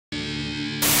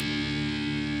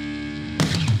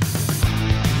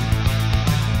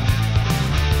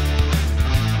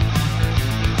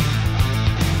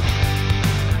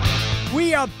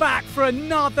are back for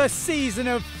another season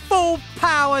of full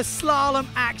power slalom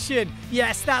action.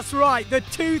 Yes, that's right, the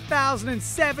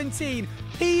 2017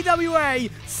 PWA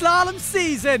Slalom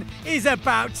season is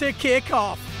about to kick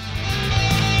off.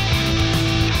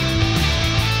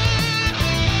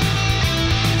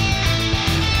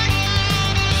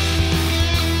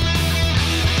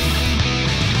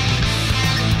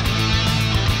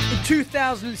 In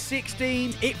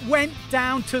 2016, it went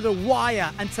down to the wire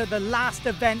and to the last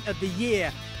event of the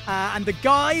year. And the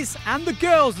guys and the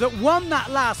girls that won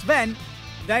that last event,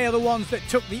 they are the ones that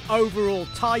took the overall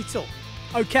title.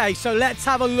 Okay, so let's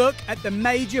have a look at the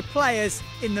major players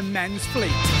in the men's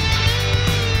fleet.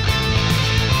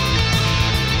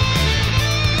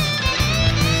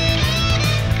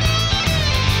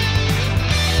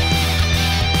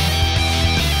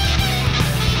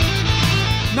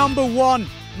 Number 1,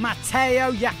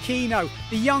 Matteo the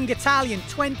young Italian,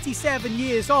 27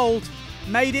 years old,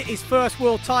 made it his first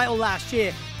world title last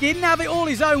year. Didn't have it all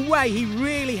his own way, he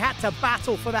really had to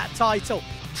battle for that title.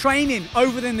 Training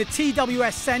over in the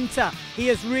TWS Centre, he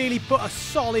has really put a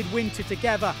solid winter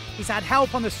together. He's had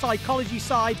help on the psychology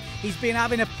side, he's been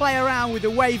having to play around with the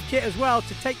wave kit as well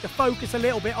to take the focus a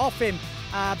little bit off him,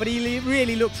 but he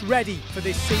really looks ready for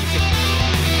this season.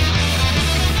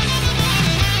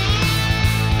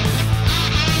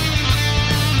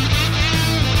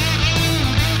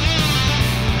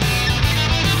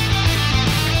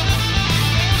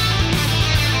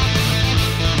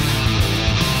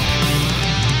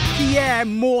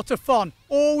 Mortifon,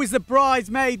 always the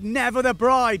bridesmaid, never the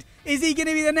bride. Is he going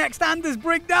to be the next Anders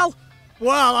Brigdell?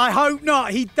 Well, I hope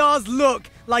not. He does look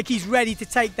like he's ready to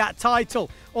take that title,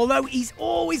 although he's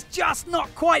always just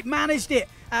not quite managed it.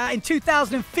 In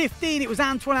 2015, it was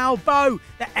Antoine Albeau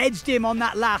that edged him on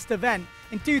that last event.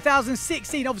 In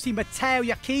 2016, obviously,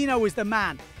 Matteo was the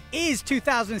man. Is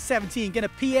 2017 going to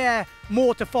Pierre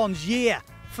Mortifon's year?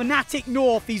 Fanatic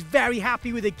North, he's very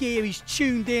happy with the gear, he's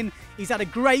tuned in, he's had a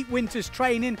great winter's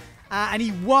training, and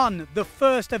he won the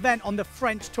first event on the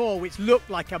French Tour, which looked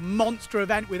like a monster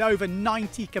event with over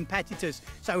 90 competitors.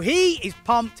 So he is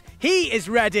pumped, he is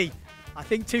ready. I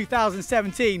think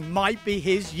 2017 might be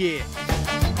his year.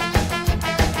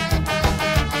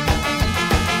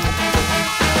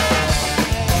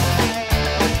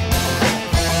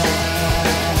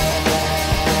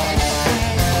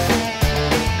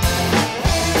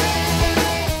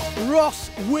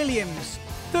 Williams,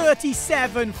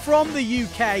 37, from the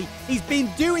UK. He's been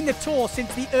doing the tour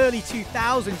since the early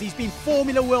 2000s. He's been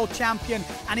Formula World Champion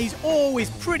and he's always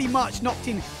pretty much knocked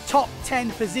in top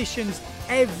 10 positions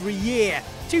every year.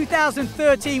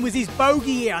 2013 was his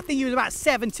bogey year. I think he was about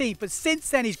 17th, but since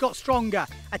then he's got stronger.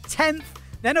 A 10th,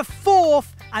 then a 4th,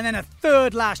 and then a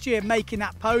 3rd last year, making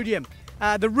that podium.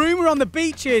 The rumour on the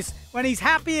beach is when he's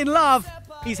happy in love,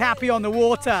 he's happy on the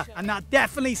water, and that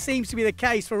definitely seems to be the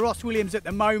case for Ross Williams at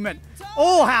the moment.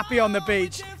 All happy on the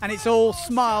beach, and it's all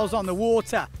smiles on the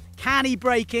water. Can he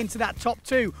break into that top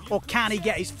 2, or can he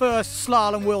get his first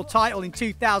slalom world title in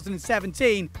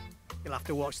 2017? You'll have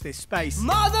to watch this space.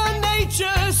 Mother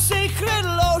Nature's sacred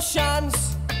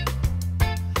lotions,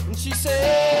 and she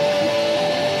said,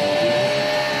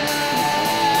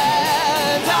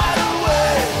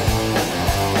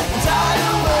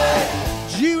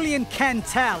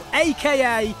 Kentel,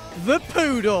 aka the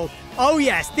Poodle. Oh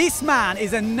yes, this man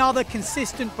is another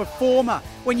consistent performer.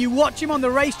 When you watch him on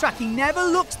the racetrack, he never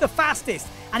looks the fastest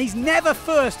and he's never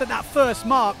first at that first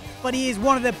mark, but he is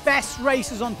one of the best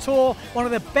racers on tour, one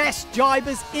of the best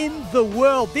jibers in the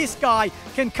world. This guy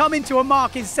can come into a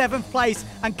mark in 7th place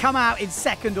and come out in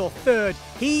 2nd or 3rd.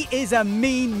 He is a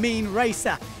mean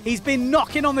racer. He's been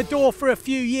knocking on the door for a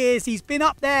few years. He's been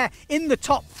up there in the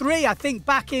top 3, I think,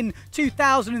 back in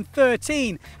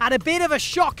 2013. Had a bit of a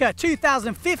shocker,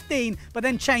 2015, but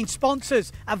then changed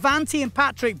sponsors, Avanti and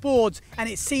Patrick Boards, and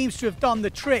it seems to have done the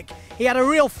trick. He had a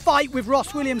real fight with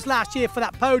Ross Williams last year for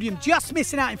that podium, just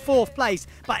missing out in 4th place,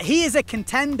 but he is a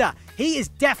contender. He is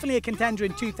definitely a contender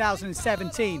in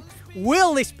 2017.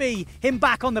 Will this be him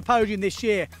back on the podium this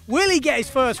year? Will he get his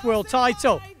first world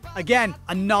title? Again,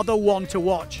 another one to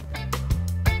watch.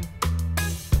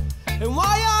 And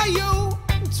why are you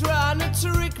trying to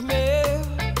trick me?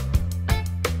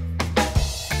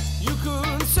 You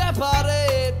couldn't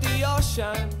separate the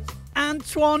oceans.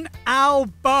 Antoine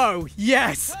Albeau,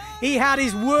 yes, he had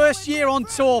his worst year on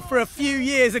tour for a few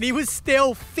years and he was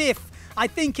still 5th. I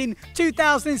think in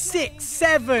 2006,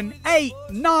 7, 8,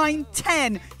 9,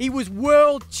 10, he was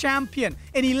world champion.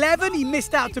 In 11, he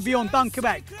missed out to Bjorn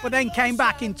Dunkerbeck, but then came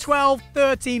back in 12,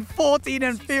 13, 14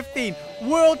 and 15.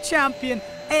 World champion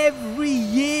every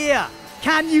year.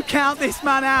 Can you count this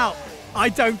man out? I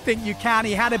don't think you can.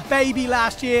 He had a baby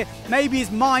last year. Maybe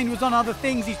his mind was on other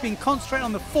things. He's been concentrating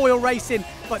on the foil racing,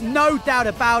 but no doubt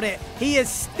about it, he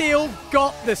has still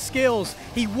got the skills.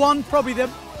 He won probably the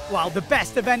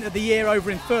best event of the year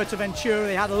over in Fuerteventura.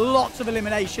 They had lots of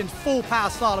eliminations, full power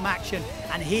slalom action,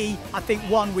 and he, I think,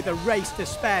 won with a race to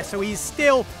spare. So he's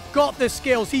still got the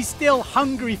skills. He's still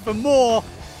hungry for more.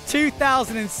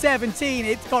 2017,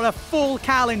 it's got a full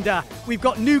calendar. We've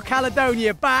got New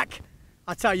Caledonia back.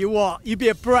 I tell you what, you'd be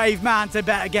a brave man to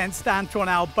bet against Antoine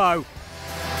Albeau.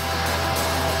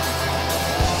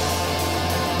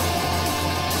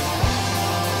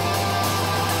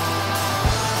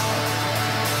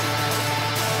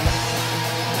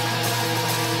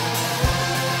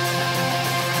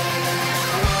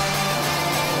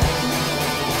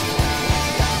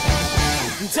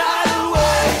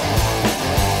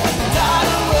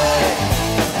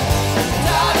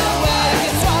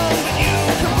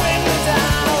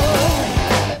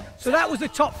 So that was the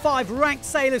top 5 ranked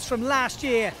sailors from last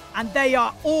year, and they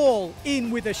are all in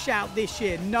with a shout this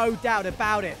year, no doubt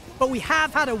about it. But we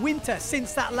have had a winter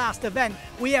since that last event.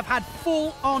 We have had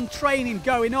full-on training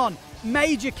going on.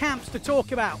 Major camps to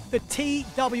talk about. The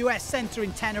TWS Centre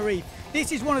in Tenerife.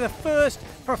 This is one of the first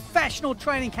professional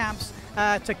training camps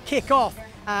to kick off,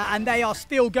 and they are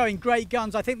still going great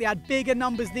guns. I think they had bigger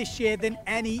numbers this year than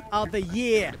any other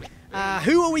year.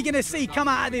 Who are we going to see come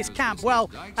out of this camp?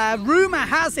 Well, rumour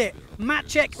has it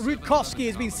Maciej Rutkowski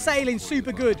has been sailing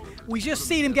super good. We just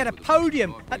seen him get a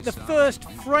podium at the first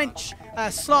French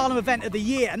slalom event of the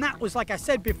year, and that was, like I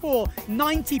said before,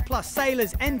 90 plus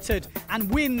sailors entered and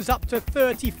winds up to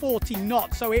 30-40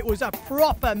 knots, so it was a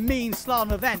proper mean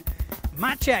slalom event.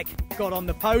 Maciej got on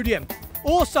the podium.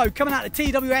 Also, coming out of the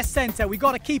TWS Centre, we've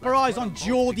got to keep our eyes on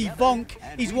Jordi Vonk.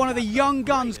 He's one of the young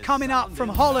guns coming up from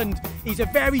Holland. He's a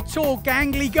very tall,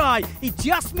 gangly guy. He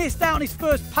just missed out on his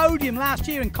first podium last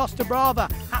year in Costa Brava,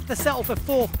 had to settle for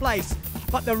 4th place.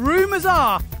 But the rumours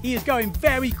are he is going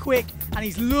very quick and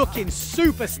he's looking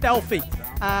super stealthy.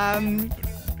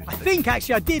 I think,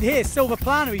 actually, I did hear Silver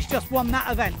Planner, he's just won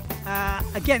that event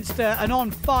against an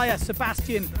on-fire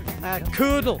Sebastian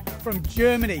Ködel from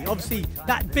Germany. Obviously,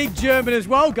 that big German as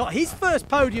well got his first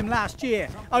podium last year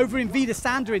over in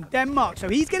Vidasander in Denmark. So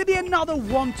he's going to be another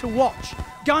one to watch.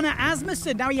 Gunnar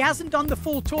Asmussen, now he hasn't done the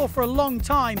full tour for a long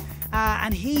time,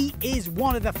 and he is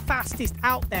one of the fastest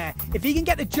out there. If he can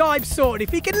get the jibe sorted,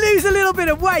 if he can lose a little bit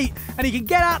of weight and he can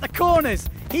get out the corners,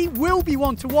 he will be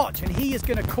one to watch, and he is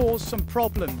going to cause some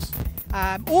problems.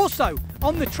 Also,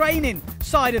 on the training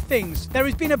side of things, there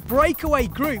has been a breakaway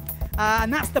group,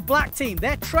 and that's the black team.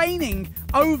 They're training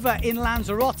over in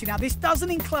Lanzarote. Now, this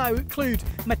doesn't include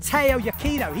Matteo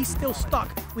Quita. He's still stuck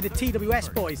with the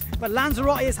TWS boys. But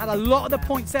Lanzarote has had a lot of the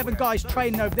 0.7 guys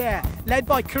training over there, led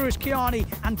by Courage Kiani,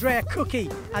 Andrea Cookie.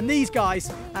 And these guys,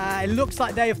 it looks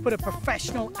like they have put a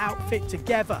professional outfit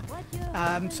together.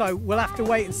 So we'll have to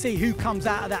wait and see who comes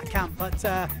out of that camp. But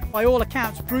by all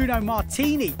accounts, Bruno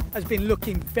Martini has been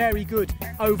looking very good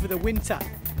over the winter.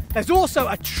 There's also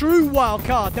a true wild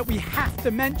card that we have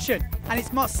to mention, and it's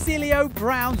Marcilio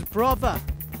Brown's brother,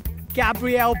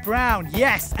 Gabriel Brown.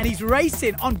 Yes, and he's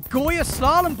racing on Goya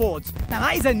slalom boards. Now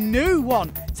that is a new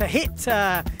one to hit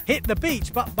the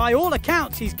beach, but by all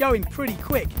accounts he's going pretty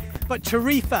quick. But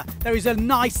Tarifa, there is a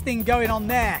nice thing going on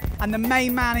there. And the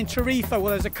main man in Tarifa, well,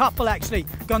 there's a couple actually.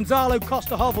 Gonzalo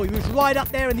Costa-Hovel, he was right up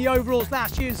there in the overalls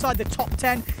last year inside the top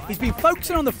 10. He's been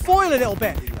focusing on the foil a little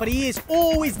bit, but he is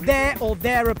always there or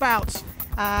thereabouts.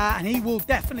 And he will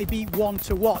definitely be one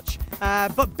to watch.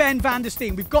 But Ben van der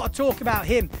Steen, we've got to talk about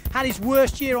him. Had his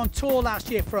worst year on tour last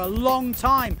year for a long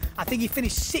time. I think he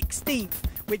finished 16th,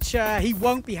 which he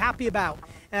won't be happy about.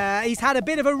 He's had a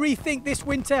bit of a rethink this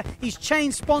winter. He's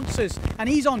changed sponsors and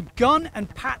he's on Gunn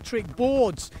and Patrick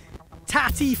boards.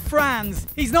 Tati Franz,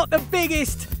 he's not the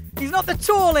biggest, he's not the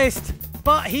tallest,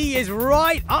 but he is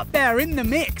right up there in the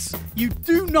mix. You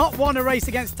do not want to race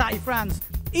against Tati Franz.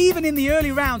 Even in the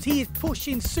early rounds, he is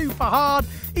pushing super hard.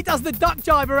 He does the duck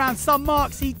jibe around some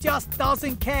marks. He just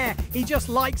doesn't care. He just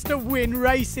likes to win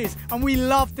races, and we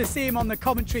love to see him on the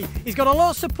commentary. He's got a lot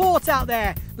of support out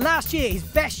there. Last year, his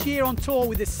best year on tour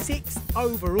with a 6th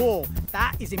overall.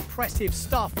 That is impressive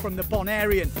stuff from the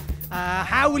Bonarian.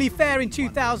 How will he fare in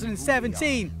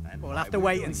 2017? We'll have to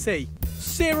wait and see.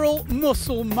 Cyril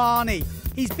Musulmani.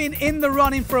 He's been in the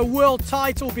running for a world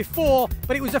title before,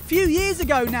 but it was a few years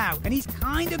ago now, and he's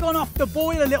kind of gone off the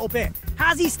boil a little bit.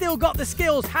 Has he still got the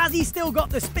skills? Has he still got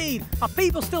the speed? Are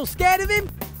people still scared of him?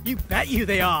 You bet you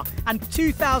they are. And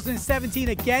 2017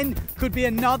 again could be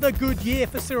another good year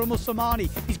for Cyril Musulmani.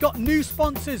 He's got new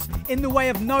sponsors in the way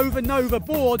of Nova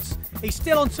boards. He's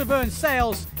still on Severn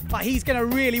Sails. but he's going to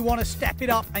really want to step it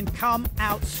up and come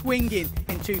out swinging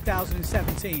in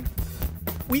 2017.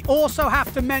 We also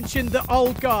have to mention the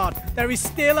old guard. There is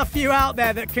still a few out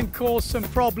there that can cause some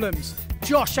problems.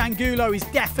 Josh Angulo is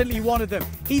definitely one of them.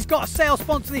 He's got a sales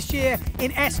sponsor this year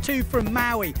in S2 from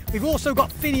Maui. We've also got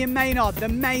Finian Maynard, the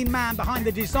main man behind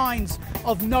the designs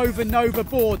of Nova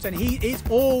boards, and he is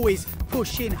always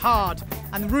pushing hard.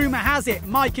 And rumour has it,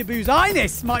 Micah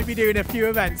Buzainis might be doing a few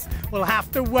events. We'll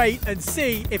have to wait and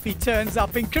see if he turns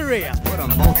up in Korea. Put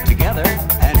them both together,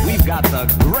 and we've got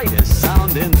the greatest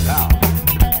sound in town.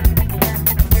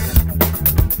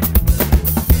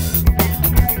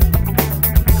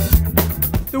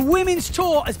 The Women's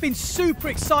Tour has been super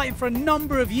exciting for a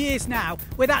number of years now,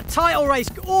 with that title race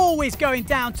always going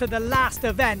down to the last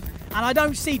event, and I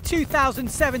don't see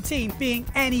 2017 being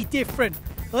any different.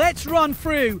 Let's run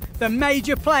through the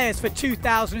major players for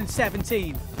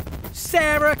 2017.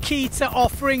 Sarah Quita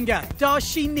off ringer. Does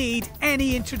she need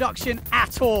any introduction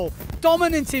at all?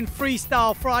 Dominant in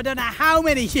freestyle for I don't know how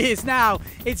many years now.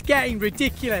 It's getting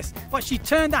ridiculous. But she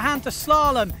turned her hand to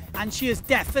slalom and she has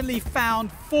definitely found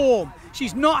form.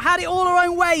 She's not had it all her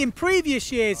own way in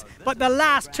previous years, but the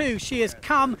last two she has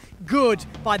come good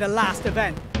by the last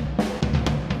event.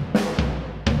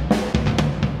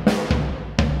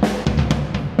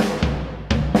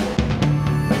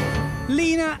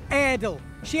 Lena.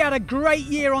 She had a great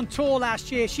year on tour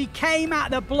last year. She came out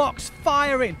the blocks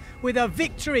firing with a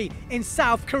victory in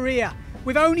South Korea.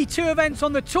 With only 2 events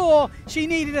on the tour, she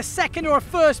needed a second or a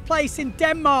first place in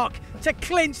Denmark to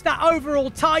clinch that overall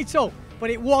title. But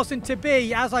it wasn't to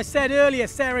be. As I said earlier,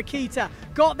 Sarah Quita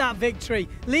got that victory,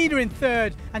 Lena in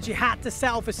 3rd, and she had to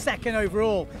settle for 2nd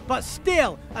overall. But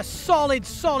still, a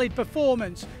solid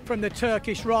performance from the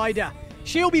Turkish rider.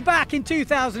 She'll be back in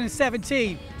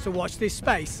 2017, so watch this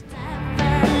space.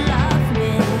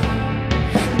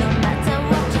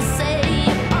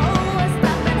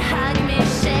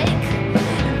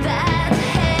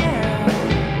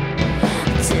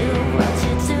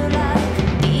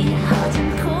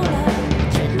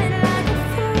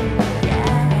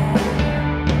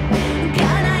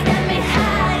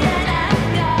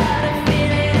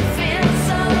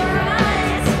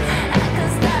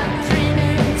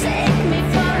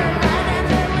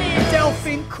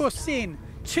 In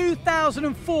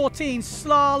 2014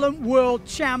 Slalom World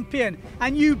Champion,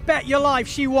 and you bet your life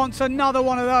she wants another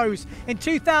one of those. In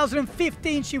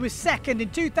 2015 she was 2nd, in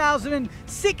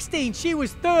 2016 she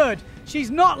was 3rd.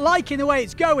 She's not liking the way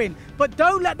it's going, but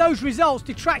don't let those results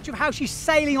detract you of how she's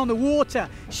sailing on the water.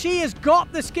 She has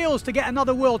got the skills to get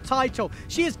another world title.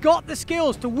 She has got the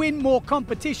skills to win more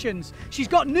competitions. She's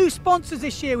got new sponsors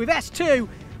this year with S2,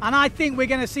 and I think we're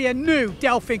going to see a new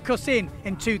Delphine Cousin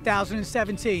in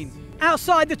 2017.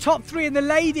 Outside the top 3 in the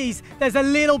ladies, there's a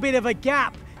little bit of a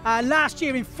gap. Last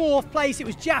year in 4th place, it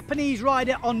was Japanese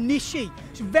rider Onishi.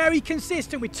 She's very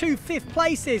consistent with 2 5th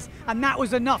places, and that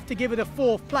was enough to give her the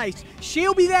 4th place.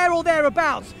 She'll be there or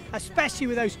thereabouts, especially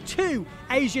with those 2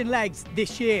 Asian legs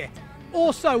this year.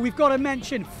 Also, we've got to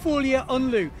mention Fulia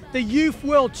Unlu, the youth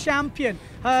world champion,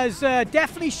 has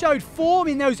definitely showed form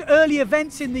in those early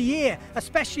events in the year,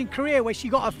 especially in Korea where she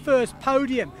got her first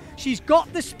podium. She's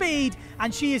got the speed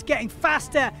and she is getting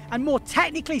faster and more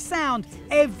technically sound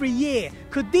every year.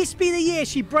 Could this be the year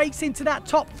she breaks into that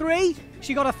top 3?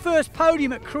 She got her first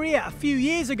podium at Korea a few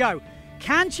years ago.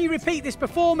 Can she repeat this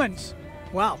performance?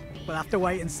 Well, we'll have to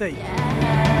wait and see.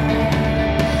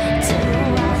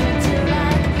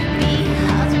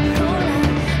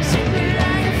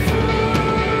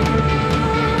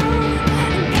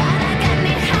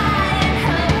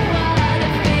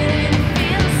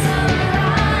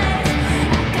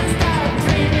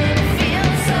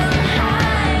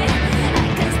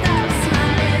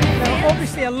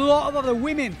 A lot of other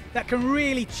women that can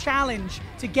really challenge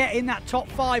to get in that top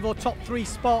 5 or top 3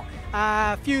 spot.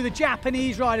 A few of the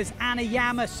Japanese riders,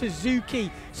 Anayama,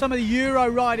 Suzuki, some of the Euro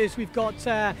riders, we've got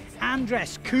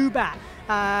Andres, Kubat.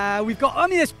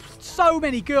 There's so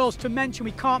many girls to mention,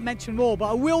 we can't mention them all, but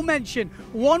I will mention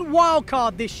one wild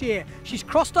card this year. She's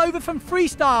crossed over from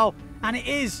freestyle, and it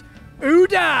is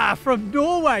Uda from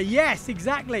Norway. Yes,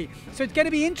 exactly. So it's going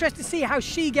to be interesting to see how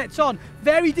she gets on.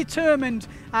 Very determined,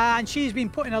 and she's been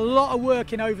putting a lot of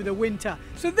work in over the winter.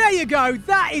 So there you go.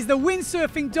 That is the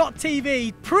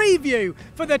Windsurfing.TV preview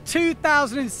for the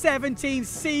 2017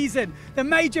 season. The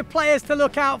major players to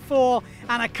look out for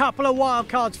and a couple of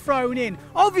wildcards thrown in.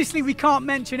 Obviously, we can't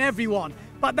mention everyone,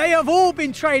 but they have all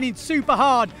been training super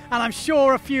hard, and I'm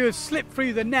sure a few have slipped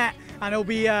through the net. and he'll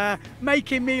be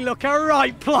making me look a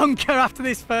right plonker after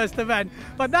this first event.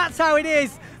 But that's how it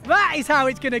is. That is how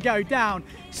it's going to go down.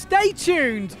 Stay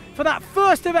tuned for that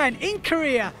first event in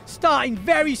Korea starting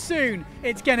very soon.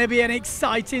 It's going to be an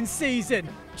exciting season.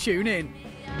 Tune in.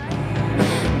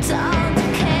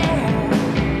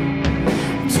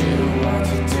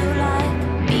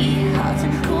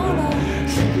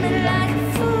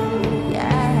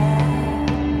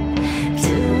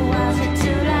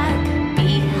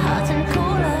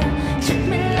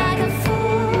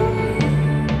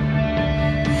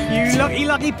 You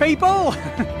lucky people.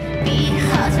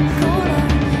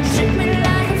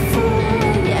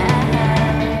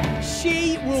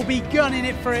 She will be gunning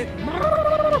it for it.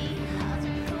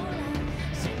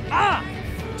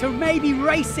 To maybe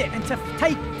race it and to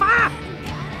take far.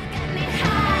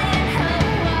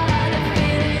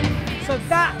 So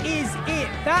that is it.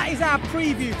 That is our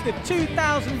preview for the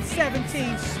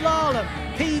 2017 Slalom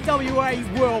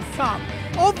PWA World Cup.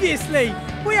 Obviously,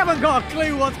 we haven't got a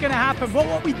clue what's going to happen, but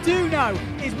what we do know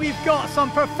is we've got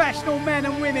some professional men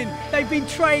and women. They've been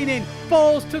training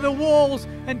balls to the walls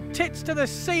and tits to the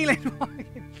ceiling.